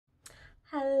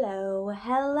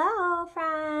Hello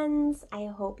friends. I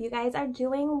hope you guys are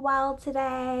doing well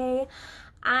today.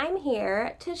 I'm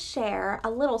here to share a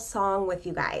little song with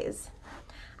you guys.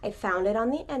 I found it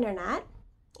on the internet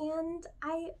and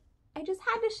I just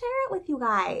had to share it with you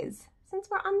guys since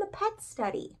we're on the pet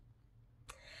study.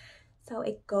 So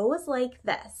it goes like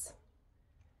this.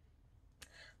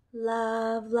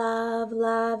 Love, love,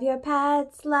 love your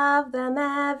pets, love them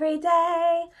every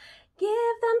day. Give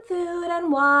them food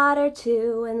and water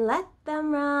too, and let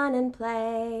them run and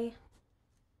play.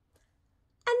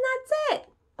 And that's it.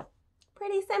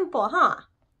 Pretty simple, huh?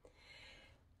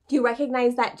 Do you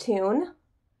recognize that tune?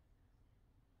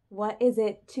 What is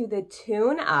it to the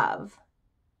tune of?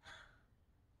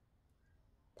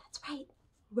 That's right.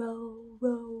 Row,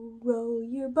 row, row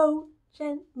your boat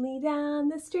gently down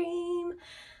the stream.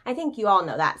 I think you all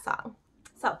know that song.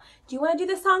 So, do you want to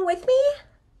do the song with me?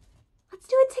 Let's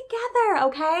do it together,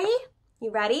 okay?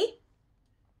 You ready?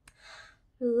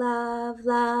 Love,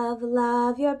 love,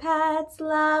 love your pets,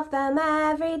 love them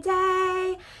every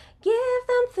day. Give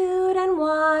them food and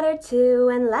water too,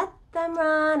 and let them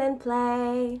run and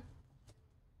play.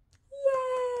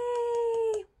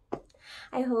 Yay!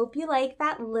 I hope you like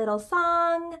that little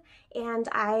song, and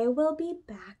I will be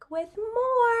back with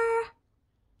more.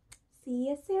 See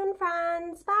you soon,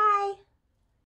 friends. Bye.